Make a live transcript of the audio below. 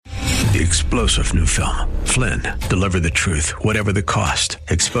The explosive new film, Flynn, deliver the truth, whatever the cost,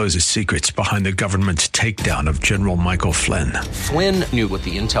 exposes secrets behind the government's takedown of General Michael Flynn. Flynn knew what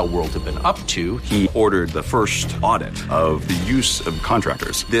the intel world had been up to. He ordered the first audit of the use of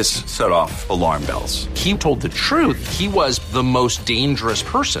contractors. This set off alarm bells. He told the truth. He was the most dangerous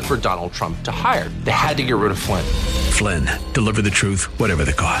person for Donald Trump to hire. They had to get rid of Flynn. Flynn, deliver the truth, whatever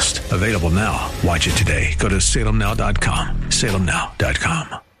the cost. Available now. Watch it today. Go to salemnow.com.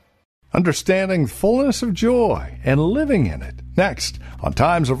 salemnow.com. Understanding fullness of joy and living in it. Next, on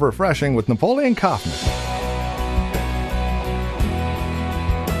Times of Refreshing with Napoleon Kaufman.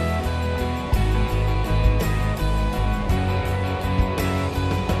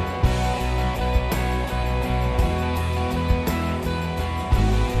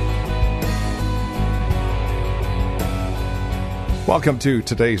 Welcome to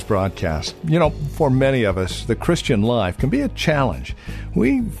today's broadcast. You know, for many of us, the Christian life can be a challenge.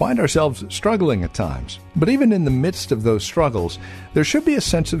 We find ourselves struggling at times. But even in the midst of those struggles, there should be a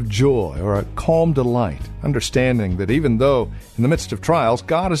sense of joy or a calm delight, understanding that even though in the midst of trials,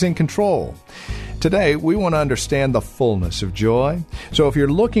 God is in control. Today, we want to understand the fullness of joy. So if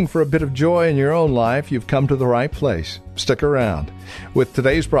you're looking for a bit of joy in your own life, you've come to the right place. Stick around. With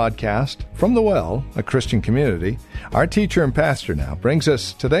today's broadcast, From the Well, a Christian community, our teacher and pastor now brings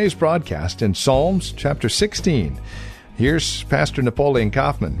us today's broadcast in Psalms chapter 16. Here's Pastor Napoleon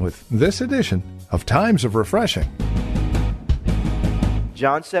Kaufman with this edition of Times of Refreshing.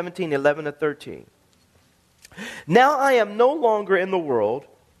 John 17:11-13. Now I am no longer in the world,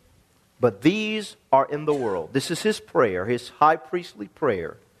 but these are in the world. This is his prayer, his high priestly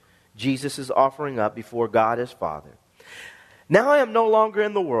prayer Jesus is offering up before God his Father. Now I am no longer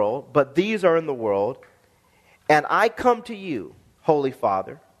in the world, but these are in the world, and I come to you, Holy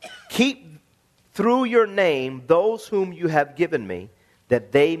Father. Keep through your name those whom you have given me,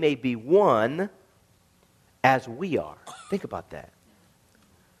 that they may be one as we are. Think about that.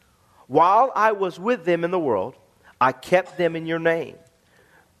 While I was with them in the world, I kept them in your name.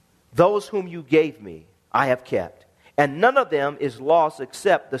 Those whom you gave me, I have kept. And none of them is lost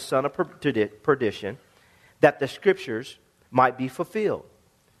except the son of perdition, that the scriptures might be fulfilled.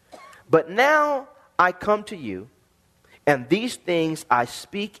 But now I come to you, and these things I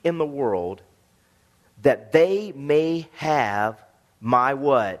speak in the world, that they may have my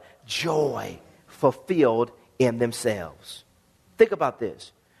what? Joy fulfilled in themselves. Think about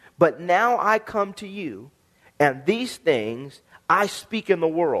this. But now I come to you, and these things I speak in the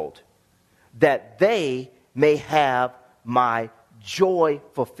world, that they may have my joy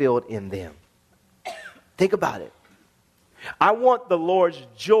fulfilled in them. Think about it. I want the Lord's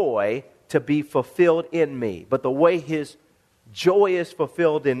joy to be fulfilled in me. But the way his joy is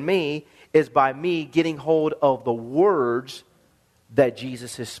fulfilled in me is by me getting hold of the words that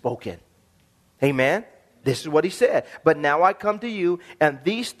Jesus has spoken. Amen? This is what he said. But now I come to you, and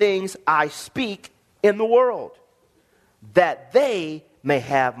these things I speak in the world, that they may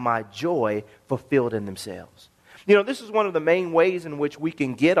have my joy fulfilled in themselves. You know, this is one of the main ways in which we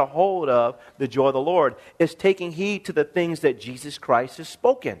can get a hold of the joy of the Lord, is taking heed to the things that Jesus Christ has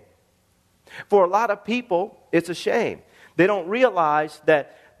spoken. For a lot of people, it's a shame. They don't realize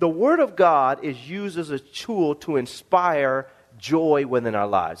that the Word of God is used as a tool to inspire joy within our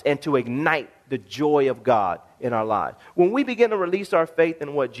lives and to ignite the joy of God in our lives. When we begin to release our faith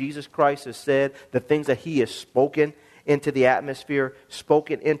in what Jesus Christ has said, the things that he has spoken into the atmosphere,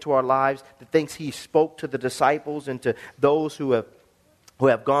 spoken into our lives, the things he spoke to the disciples and to those who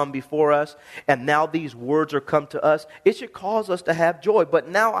have gone before us, and now these words are come to us, it should cause us to have joy. But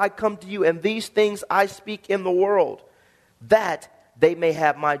now I come to you, and these things I speak in the world, that they may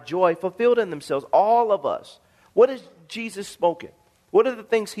have my joy fulfilled in themselves. All of us. What has Jesus spoken? What are the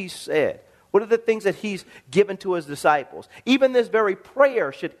things he said? What are the things that he's given to his disciples? Even this very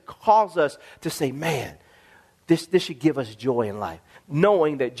prayer should cause us to say, man, this should give us joy in life.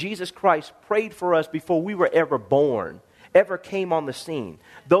 Knowing that Jesus Christ prayed for us before we were ever born, ever came on the scene.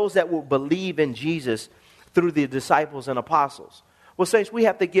 Those that will believe in Jesus through the disciples and apostles. Well, saints, we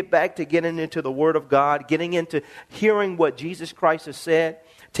have to get back to getting into the Word of God, getting into hearing what Jesus Christ has said,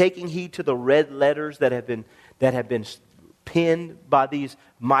 taking heed to the red letters that have been penned by these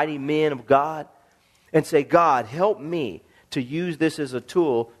mighty men of God, and say, God, help me to use this as a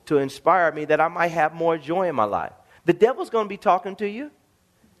tool to inspire me that I might have more joy in my life. The devil's going to be talking to you.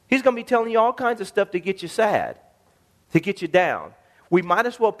 He's going to be telling you all kinds of stuff to get you sad, to get you down. We might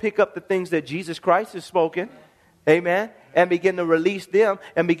as well pick up the things that Jesus Christ has spoken, amen, and begin to release them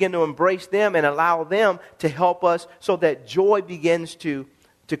and begin to embrace them and allow them to help us so that joy begins to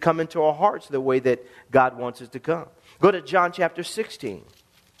come into our hearts the way that God wants it to come. Go to John chapter 16.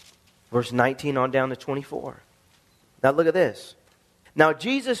 Verse 19 on down to 24. Now look at this. Now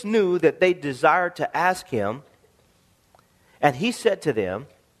Jesus knew that they desired to ask him, and he said to them,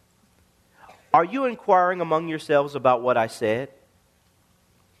 are you inquiring among yourselves about what I said?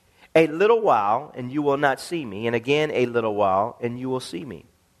 A little while, and you will not see me, and again a little while, and you will see me.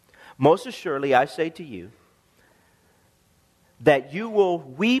 Most assuredly, I say to you, that you will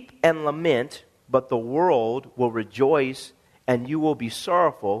weep and lament, but the world will rejoice, and you will be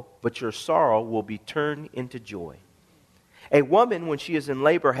sorrowful, but your sorrow will be turned into joy. A woman, when she is in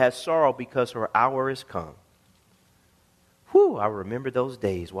labor, has sorrow because her hour is come. Whew, I remember those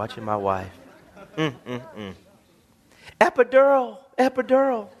days watching my wife. Epidural,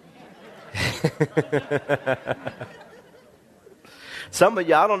 epidural. Some of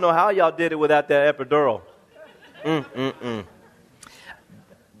y'all, I don't know how y'all did it without that epidural.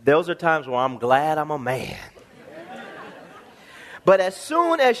 Those are times where I'm glad I'm a man. But as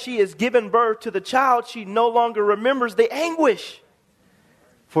soon as she is given birth to the child, she no longer remembers the anguish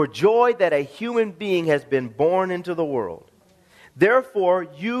for joy that a human being has been born into the world. Therefore,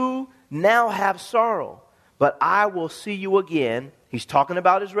 you now have sorrow, but I will see you again. He's talking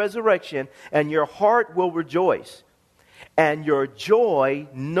about his resurrection, and your heart will rejoice. And your joy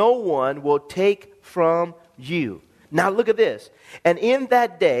no one will take from you. Now look at this. And in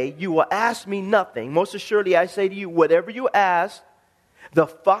that day you will ask me nothing. Most assuredly I say to you, whatever you ask the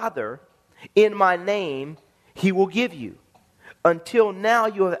Father in my name, he will give you. Until now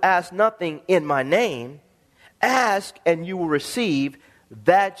you have asked nothing in my name. Ask and you will receive,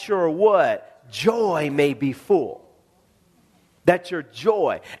 that your what? Joy may be full. That your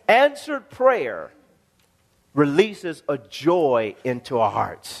joy, answered prayer, releases a joy into our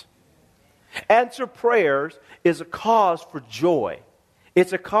hearts. Answered prayers is a cause for joy.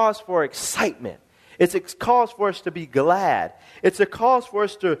 It's a cause for excitement. It's a cause for us to be glad. It's a cause for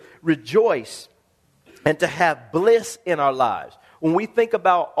us to rejoice and to have bliss in our lives. When we think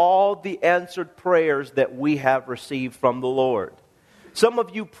about all the answered prayers that we have received from the Lord. Some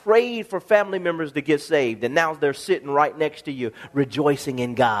of you prayed for family members to get saved, and now they're sitting right next to you, rejoicing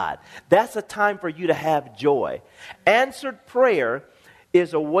in God. That's a time for you to have joy. Answered prayer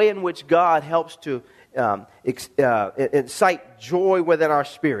is a way in which God helps to incite joy within our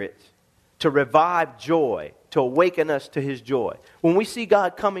spirits, to revive joy, to awaken us to his joy. When we see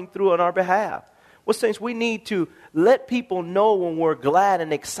God coming through on our behalf, well, saints, we need to let people know when we're glad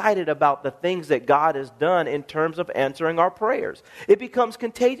and excited about the things that God has done in terms of answering our prayers. It becomes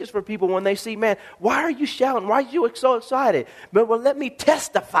contagious for people when they see, man, why are you shouting? Why are you so excited? But well, let me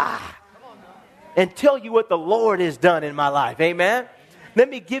testify and tell you what the Lord has done in my life. Amen? Let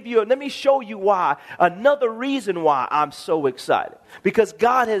me show you why. Another reason why I'm so excited. Because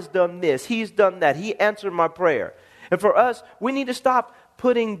God has done this. He's done that. He answered my prayer. And for us, we need to stop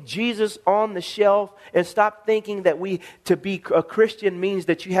putting Jesus on the shelf and stop thinking that to be a Christian means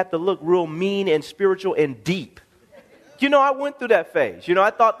that you have to look real mean and spiritual and deep. You know, I went through that phase. You know, I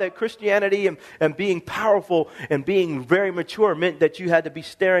thought that Christianity and being powerful and being very mature meant that you had to be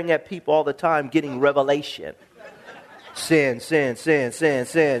staring at people all the time getting revelation. Sin, sin, sin, sin,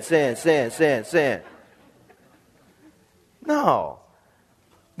 sin, sin, sin, sin, sin. No.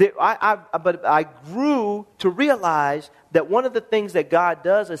 But I grew to realize that one of the things that God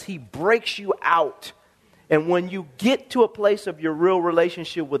does is he breaks you out. And when you get to a place of your real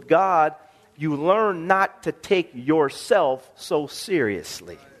relationship with God, you learn not to take yourself so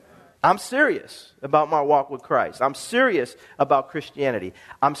seriously. I'm serious about my walk with Christ. I'm serious about Christianity.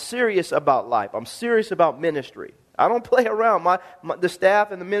 I'm serious about life. I'm serious about ministry. I don't play around. The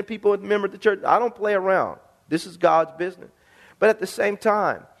staff and the people and the members of the church, I don't play around. This is God's business. But at the same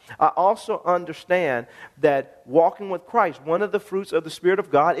time, I also understand that walking with Christ, one of the fruits of the Spirit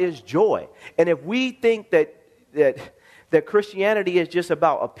of God is joy. And if we think that Christianity is just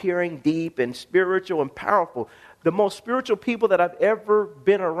about appearing deep and spiritual and powerful, the most spiritual people that I've ever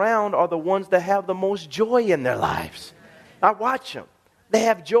been around are the ones that have the most joy in their lives. I watch them. They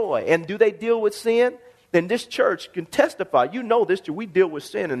have joy. And do they deal with sin? Then this church can testify. You know this, we deal with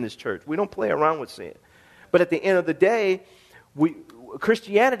sin in this church. We don't play around with sin. But at the end of the day,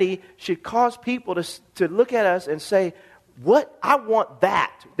 Christianity should cause people to look at us and say, "What? I want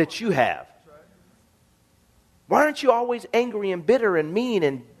that you have. Why aren't you always angry and bitter and mean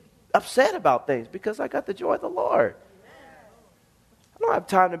and upset about things?" Because I got the joy of the Lord. I don't have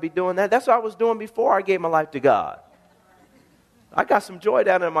time to be doing that. That's what I was doing before I gave my life to God. I got some joy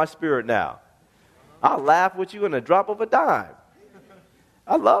down in my spirit now. I'll laugh with you in a drop of a dime.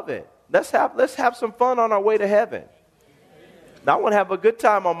 I love it. Let's have some fun on our way to heaven. I want to have a good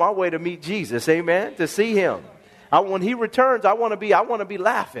time on my way to meet Jesus, amen, to see him. When he returns, I want to be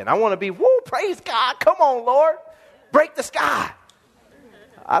laughing. I want to be, woo, praise God. Come on, Lord. Break the sky.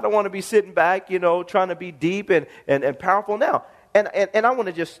 I don't want to be sitting back, trying to be deep and powerful now. And I want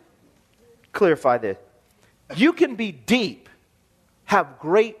to just clarify this. You can be deep, have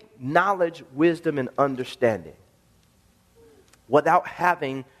great knowledge, wisdom, and understanding without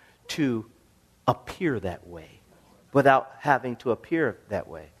having to appear that way.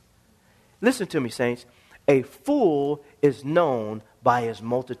 Listen to me, saints. A fool is known by his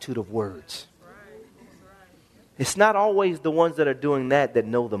multitude of words. It's not always the ones that are doing that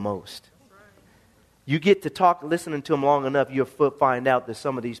know the most. You get to listening to them long enough, you'll find out that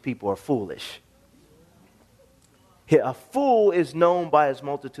some of these people are foolish. A fool is known by his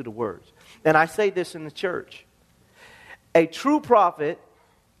multitude of words. And I say this in the church. A true prophet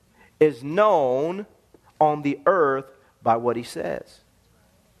is known on the earth by what he says.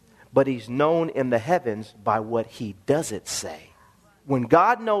 But he's known in the heavens by what he doesn't say. When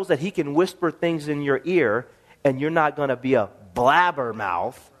God knows that he can whisper things in your ear and you're not going to be a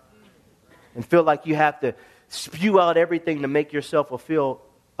blabbermouth and feel like you have to spew out everything to make yourself feel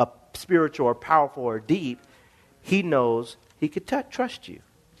spiritual or powerful or deep, he knows he could trust you.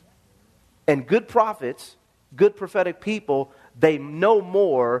 And good prophets, good prophetic people, they know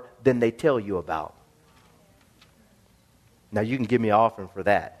more than they tell you about. Now you can give me an offering for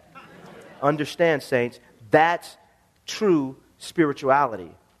that. Understand, saints, that's true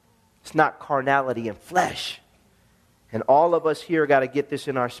spirituality. It's not carnality and flesh. And all of us here got to get this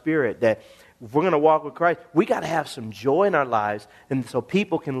in our spirit that if we're going to walk with Christ, we got to have some joy in our lives, and so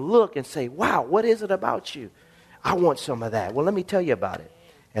people can look and say, wow, what is it about you? I want some of that. Well, let me tell you about it.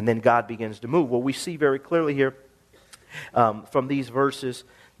 And then God begins to move. Well, we see very clearly here from these verses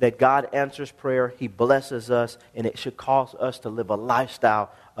that God answers prayer, he blesses us, and it should cause us to live a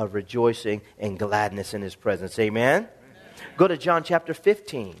lifestyle of rejoicing and gladness in his presence. Amen? Go to John chapter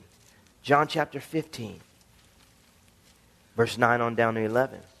 15. John chapter 15. Verse 9 on down to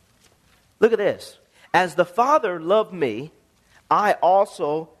 11. Look at this. As the Father loved me, I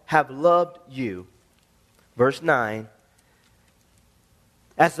also have loved you. Verse 9.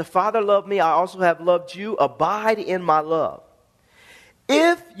 As the Father loved me, I also have loved you. Abide in my love.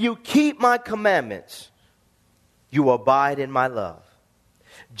 If you keep my commandments, you abide in my love.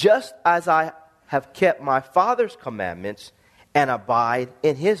 Just as I have kept my Father's commandments and abide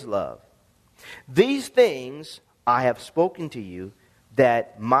in his love. These things I have spoken to you,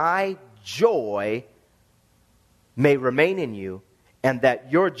 that my joy may remain in you, and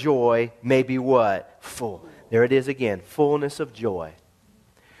that your joy may be what? Full. There it is again, fullness of joy.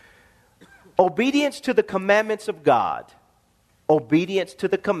 Obedience to the commandments of God. Obedience to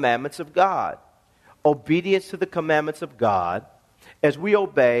the commandments of God. Obedience to the commandments of God. As we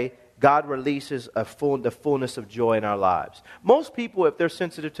obey, God releases the fullness of joy in our lives. Most people, if they're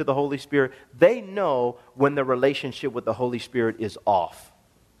sensitive to the Holy Spirit, they know when their relationship with the Holy Spirit is off.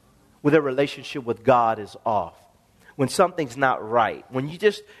 When their relationship with God is off. When something's not right. When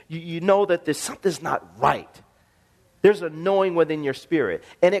you know that something's not right. There's a knowing within your spirit.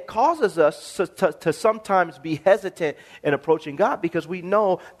 And it causes us to sometimes be hesitant in approaching God because we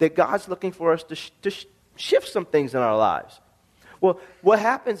know that God's looking for us to shift some things in our lives. Well, what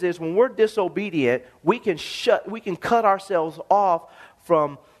happens is when we're disobedient, we can cut ourselves off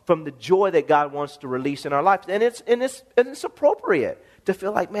from the joy that God wants to release in our lives. And it's appropriate to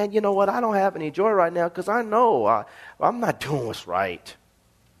feel like, man, you know what? I don't have any joy right now because I know I'm not doing what's right.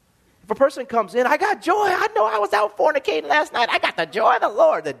 If a person comes in, I got joy. I know I was out fornicating last night. I got the joy of the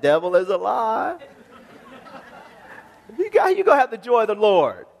Lord. The devil is a lie. You going to have the joy of the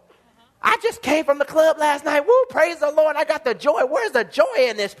Lord. I just came from the club last night. Woo, praise the Lord. I got the joy. Where's the joy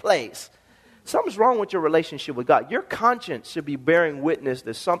in this place? Something's wrong with your relationship with God. Your conscience should be bearing witness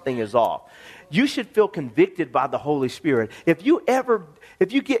that something is off. You should feel convicted by the Holy Spirit. If we ever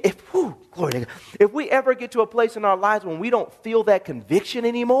get to a place in our lives when we don't feel that conviction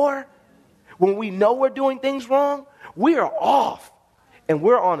anymore, when we know we're doing things wrong, we are off. And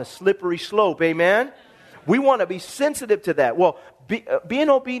we're on a slippery slope, amen? We want to be sensitive to that. Well, being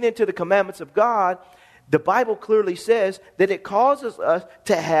obedient to the commandments of God, the Bible clearly says that it causes us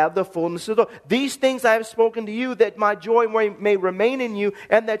to have the fullness of joy. These things I have spoken to you, that my joy may remain in you,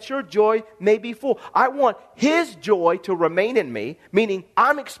 and that your joy may be full. I want his joy to remain in me, meaning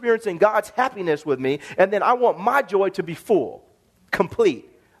I'm experiencing God's happiness with me, and then I want my joy to be full, complete,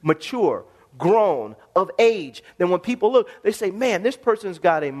 mature, grown, of age. Then when people look, they say, man, this person's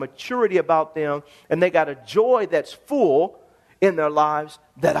got a maturity about them, and they got a joy that's full in their lives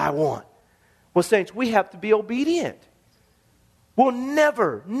that I want. Well, saints, we have to be obedient. We'll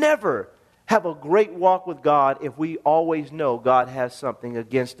never have a great walk with God if we always know God has something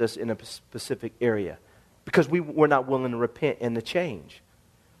against us in a specific area because we're not willing to repent and to change.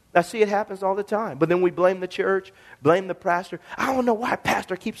 I see it happens all the time. But then we blame the church, blame the pastor. I don't know why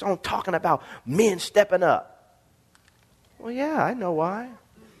pastor keeps on talking about men stepping up. Well, yeah, I know why.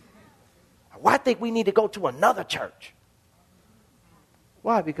 Why I think we need to go to another church?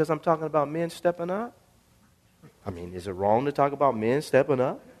 Why? Because I'm talking about men stepping up? I mean, is it wrong to talk about men stepping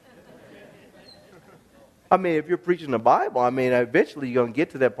up? I mean, if you're preaching the Bible, I mean, eventually you're going to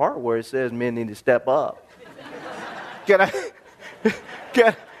get to that part where it says men need to step up. Can I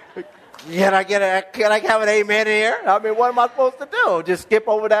have an amen here? I mean, what am I supposed to do? Just skip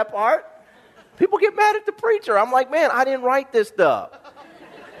over that part? People get mad at the preacher. I'm like, man, I didn't write this stuff.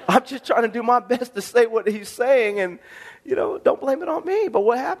 I'm just trying to do my best to say what he's saying and, don't blame it on me. But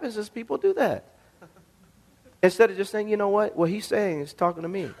what happens is people do that. Instead of just saying, you know what he's saying is talking to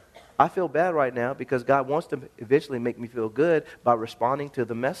me. I feel bad right now because God wants to eventually make me feel good by responding to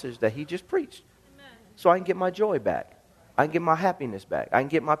the message that he just preached. Amen. So I can get my joy back. I can get my happiness back. I can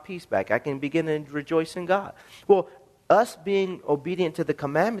get my peace back. I can begin to rejoice in God. Well, us being obedient to the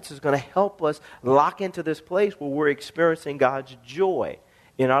commandments is going to help us lock into this place where we're experiencing God's joy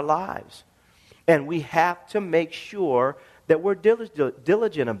in our lives. And we have to make sure that we're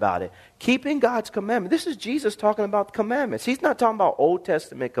diligent about it. Keeping God's commandments. This is Jesus talking about commandments. He's not talking about Old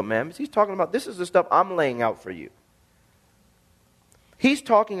Testament commandments. He's talking about this is the stuff I'm laying out for you. He's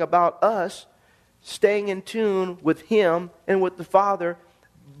talking about us staying in tune with Him and with the Father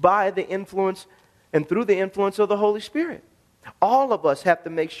by the influence and through the influence of the Holy Spirit. All of us have to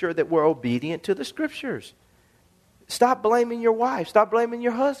make sure that we're obedient to the Scriptures. Stop blaming your wife. Stop blaming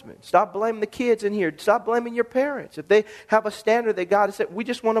your husband. Stop blaming the kids in here. Stop blaming your parents. If they have a standard that God has set, we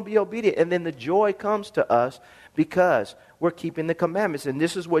just want to be obedient. And then the joy comes to us because we're keeping the commandments. And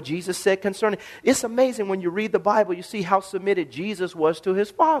this is what Jesus said concerning. It's amazing when you read the Bible, you see how submitted Jesus was to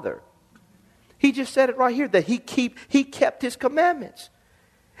his Father. He just said it right here that he kept his commandments.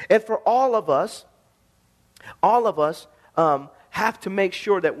 And for all of us have to make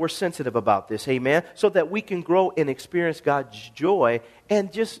sure that we're sensitive about this, amen, so that we can grow and experience God's joy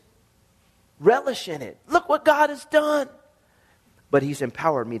and just relish in it. Look what God has done. But he's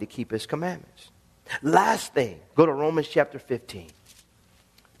empowered me to keep his commandments. Last thing, go to Romans chapter 15,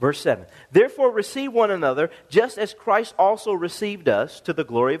 verse 7. Therefore receive one another, just as Christ also received us to the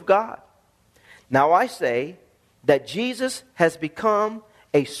glory of God. Now I say that Jesus has become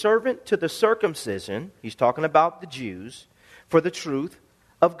a servant to the circumcision, he's talking about the Jews, for the truth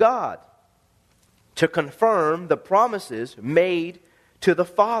of God, to confirm the promises made to the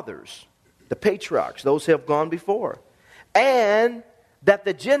fathers, the patriarchs, those who have gone before, and that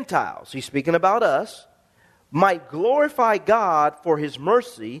the Gentiles, he's speaking about us, might glorify God for his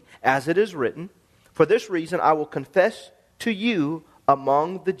mercy, as it is written, for this reason I will confess to you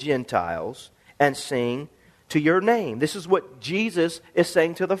among the Gentiles and sing to your name. This is what Jesus is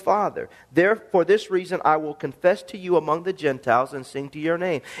saying to the Father. For this reason I will confess to you among the Gentiles and sing to your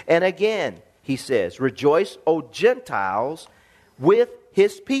name. And again, he says, rejoice, O Gentiles, with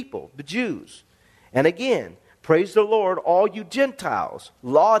his people, the Jews. And again, praise the Lord, all you Gentiles.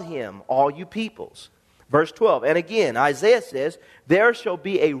 Laud him, all you peoples. Verse 12, and again, Isaiah says, there shall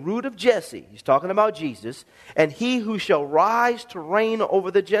be a root of Jesse. He's talking about Jesus. And he who shall rise to reign over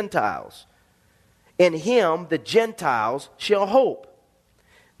the Gentiles. In him the Gentiles shall hope.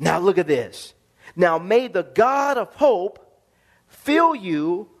 Now look at this. Now may the God of hope fill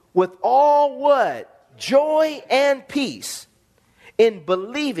you with all what? Joy and peace in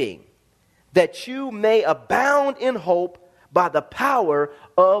believing, that you may abound in hope by the power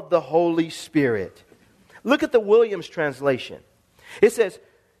of the Holy Spirit. Look at the Williams translation. It says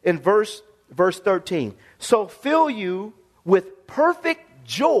in verse 13, so fill you with perfect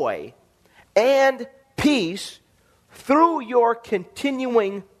joy and peace through your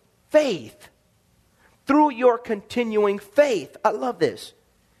continuing faith. Through your continuing faith. I love this.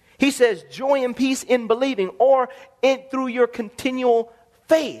 He says joy and peace in believing, or through your continual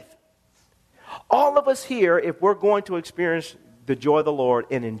faith. All of us here, if we're going to experience the joy of the Lord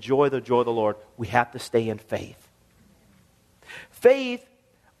and enjoy the joy of the Lord, we have to stay in faith. Faith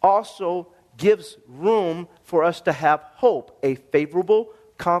also gives room for us to have hope, a favorable,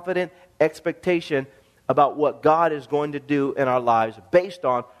 confident expectation about what God is going to do in our lives based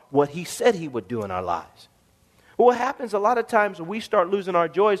on what he said he would do in our lives. What happens a lot of times when we start losing our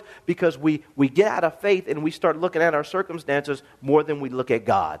joys because we get out of faith and we start looking at our circumstances more than we look at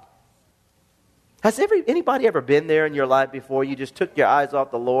God. Has anybody ever been there in your life before? You just took your eyes off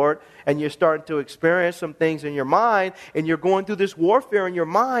the Lord and you're starting to experience some things in your mind, and you're going through this warfare in your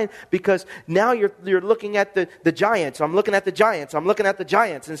mind because now you're looking at the giants. I'm looking at the giants. I'm looking at the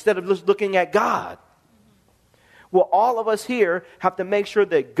giants instead of just looking at God. Well, all of us here have to make sure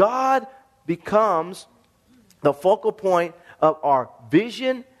that God becomes the focal point of our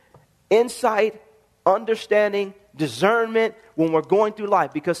vision, insight, understanding, discernment when we're going through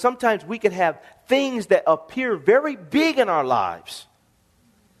life. Because sometimes we can have things that appear very big in our lives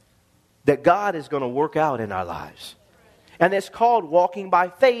that God is going to work out in our lives. And it's called walking by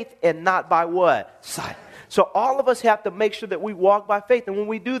faith and not by what? Sight. So all of us have to make sure that we walk by faith. And when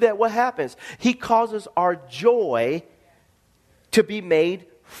we do that, what happens? He causes our joy to be made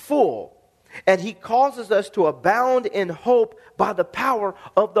full. And He causes us to abound in hope by the power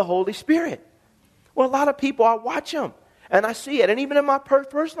of the Holy Spirit. Well, a lot of people, I watch them and I see it. And even in my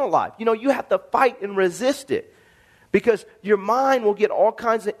personal life, you have to fight and resist it because your mind will get all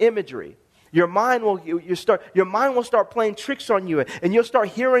kinds of imagery. Your mind will start playing tricks on you, and you'll start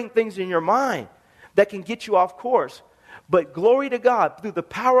hearing things in your mind that can get you off course. But glory to God, through the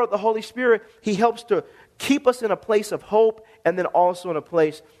power of the Holy Spirit, He helps to keep us in a place of hope and then also in a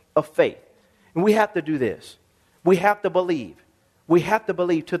place of faith. And we have to do this. We have to believe. We have to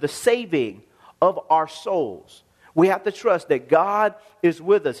believe to the saving of our souls. We have to trust that God is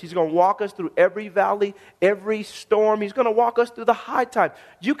with us. He's going to walk us through every valley, every storm. He's going to walk us through the high times.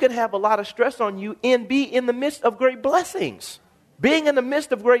 You can have a lot of stress on you and be in the midst of great blessings. Being in the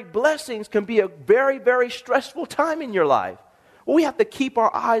midst of great blessings can be a very, very stressful time in your life. Well, we have to keep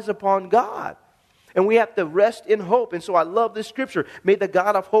our eyes upon God. And we have to rest in hope. And so I love this scripture. May the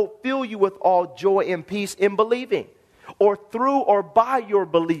God of hope fill you with all joy and peace in believing, or through or by your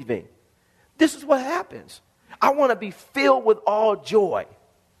believing. This is what happens. I want to be filled with all joy.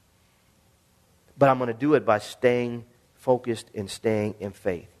 But I'm going to do it by staying focused and staying in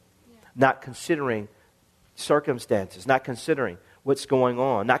faith. Not considering circumstances, not considering what's going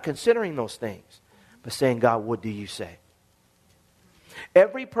on, not considering those things, but saying, God, what do you say?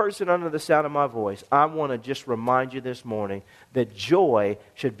 Every person under the sound of my voice, I want to just remind you this morning that joy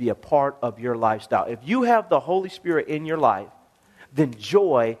should be a part of your lifestyle. If you have the Holy Spirit in your life, then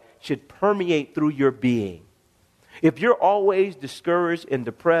joy should permeate through your being. If you're always discouraged and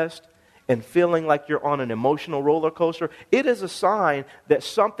depressed and feeling like you're on an emotional roller coaster, it is a sign that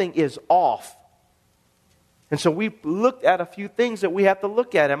something is off. And so we looked at a few things that we have to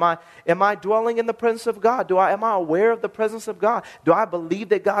look at. Am I dwelling in the presence of God? Am I aware of the presence of God? Do I believe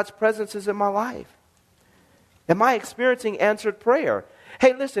that God's presence is in my life? Am I experiencing answered prayer?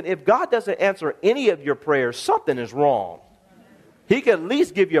 Hey, listen, if God doesn't answer any of your prayers, something is wrong. He can at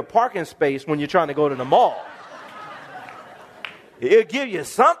least give you a parking space when you're trying to go to the mall. He'll give you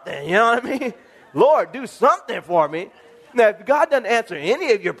something, you know what I mean? Lord, do something for me. Now, if God doesn't answer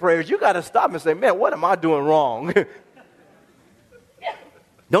any of your prayers, you got to stop and say, man, what am I doing wrong?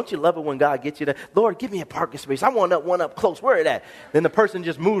 Don't you love it when God gets you there? Lord, give me a parking space. I want one up close. Where is that? Then the person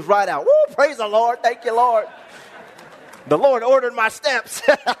just moves right out. Woo, praise the Lord. Thank you, Lord. The Lord ordered my steps.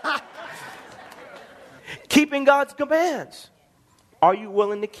 Keeping God's commands. Are you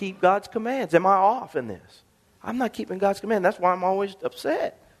willing to keep God's commands? Am I off in this? I'm not keeping God's command. That's why I'm always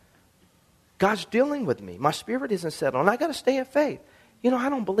upset. God's dealing with me. My spirit isn't settled. And I got to stay in faith. I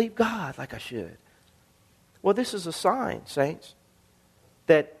don't believe God like I should. Well, this is a sign, saints,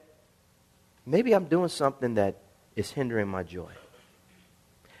 that maybe I'm doing something that is hindering my joy.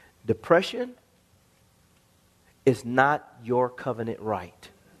 Depression is not your covenant right.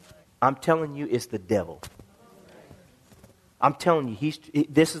 I'm telling you, it's the devil. I'm telling you,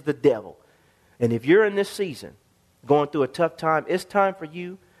 this is the devil. And if you're in this season going through a tough time, it's time for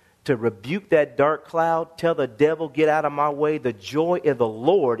you to rebuke that dark cloud. Tell the devil, get out of my way. The joy of the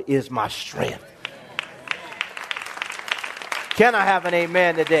Lord is my strength. Can I have an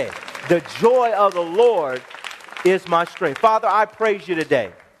amen today? The joy of the Lord is my strength. Father, I praise you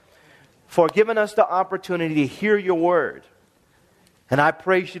today for giving us the opportunity to hear your word. And I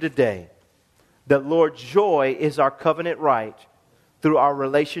praise you today that, Lord, joy is our covenant right through our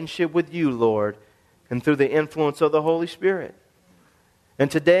relationship with you, Lord, and through the influence of the Holy Spirit. And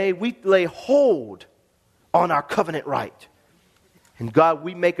today we lay hold on our covenant right. And God,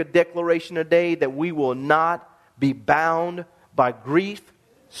 we make a declaration today that we will not be bound by grief,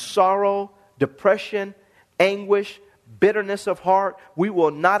 sorrow, depression, anguish, bitterness of heart. We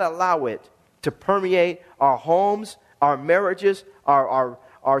will not allow it to permeate our homes, our marriages, our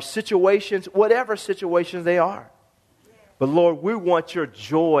situations, whatever situations they are. But Lord, we want your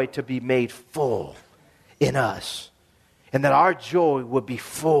joy to be made full in us. And that our joy will be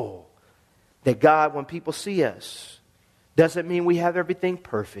full That God, when people see us, doesn't mean we have everything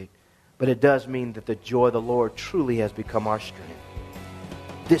perfect, but it does mean that the joy of the Lord truly has become our strength.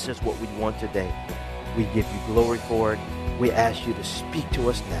 This is what we want today. We give you glory for it. We ask you to speak to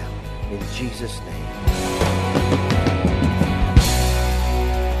us now. In Jesus' name.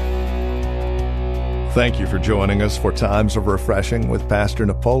 Thank you for joining us for Times of Refreshing with Pastor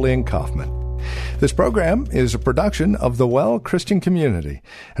Napoleon Kaufman. This program is a production of the Well Christian Community,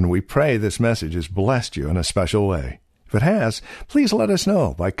 and we pray this message has blessed you in a special way. If it has, please let us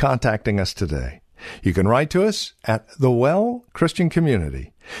know by contacting us today. You can write to us at the Well Christian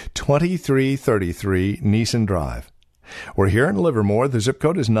Community, 2333 Neeson Drive. We're here in Livermore. The zip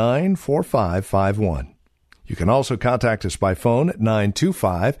code is 94551. You can also contact us by phone at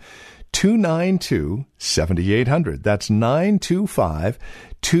 925-292-7800. That's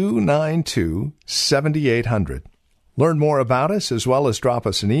 925-292-7800. Learn more about us as well as drop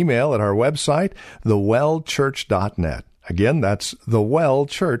us an email at our website, thewellchurch.net. Again, that's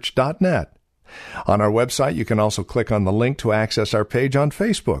thewellchurch.net. On our website, you can also click on the link to access our page on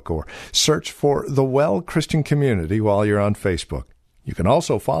Facebook or search for The Well Christian Community while you're on Facebook. You can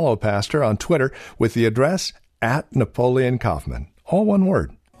also follow Pastor on Twitter with the address @Napoleon Kaufman, all one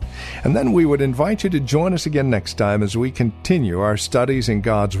word. And then we would invite you to join us again next time as we continue our studies in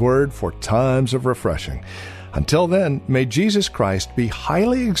God's Word for Times of Refreshing. Until then, may Jesus Christ be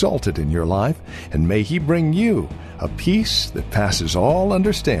highly exalted in your life, and may He bring you a peace that passes all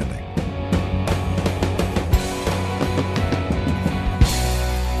understanding.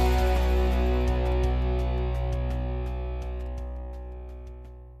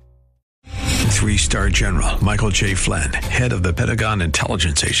 Three-star General Michael J. Flynn, head of the Pentagon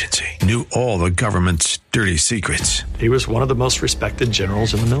Intelligence Agency, knew all the government's dirty secrets. He was one of the most respected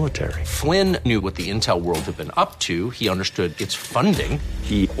generals in the military. Flynn knew what the intel world had been up to. He understood its funding.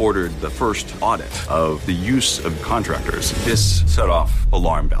 He ordered the first audit of the use of contractors. This set off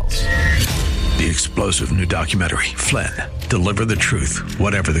alarm bells. The explosive new documentary, Flynn, Deliver the Truth,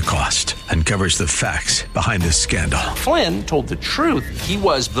 Whatever the Cost, uncovers the facts behind this scandal. Flynn told the truth. He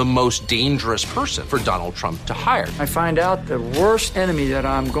was the most dangerous person for Donald Trump to hire. I find out the worst enemy that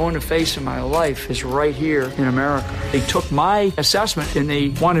I'm going to face in my life is right here in America. They took my assessment and they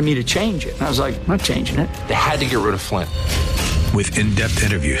wanted me to change it. And I was like, I'm not changing it. They had to get rid of Flynn. With in-depth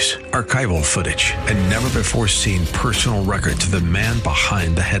interviews, archival footage, and never-before-seen personal records of the man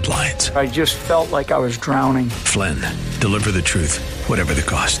behind the headlines. I just felt like I was drowning. Flynn, Deliver the Truth, Whatever the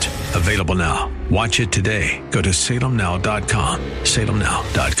Cost. Available now. Watch it today. Go to salemnow.com.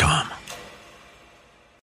 salemnow.com.